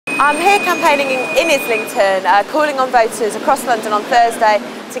I'm here campaigning in Islington, calling on voters across London on Thursday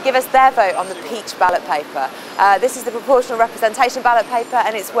to give us their vote on the Peach ballot paper. This is the proportional representation ballot paper,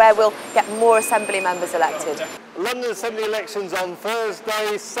 and it's where we'll get more Assembly members elected. London Assembly elections on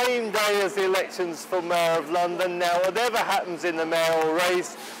Thursday, same day as the elections for Mayor of London. Now, whatever happens in the mayoral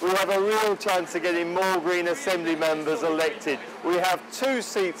race, we have a real chance of getting more Green Assembly members elected. We have 2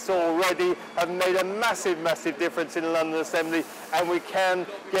 seats already, have made a massive difference in the London Assembly, and we can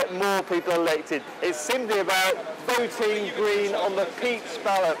get more people elected. It's simply about voting Green on the Peach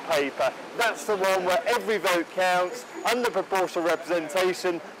ballot paper. That's the one where every vote counts, under proportional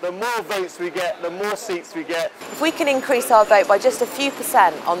representation. The more votes we get, the more seats we get. If we can increase our vote by just a few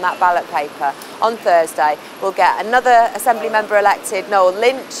percent on that ballot paper on Thursday, we'll get another Assembly member elected, Noel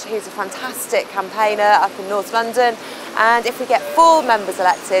Lynch, who's a fantastic campaigner up in North London. And if we get 4 members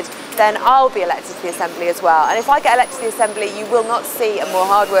elected, then I'll be elected to the Assembly as well. And if I get elected to the Assembly, you will not see a more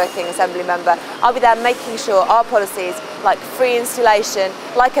hard-working Assembly member. I'll be there making sure our policies, like free installation,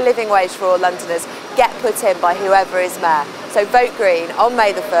 like a living wage for all Londoners, get put in by whoever is mayor. So vote Green on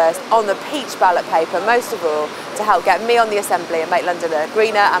May the 1st on the Peach ballot paper, most of all, to help get me on the Assembly and make London a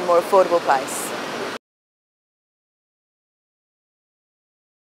greener and more affordable place.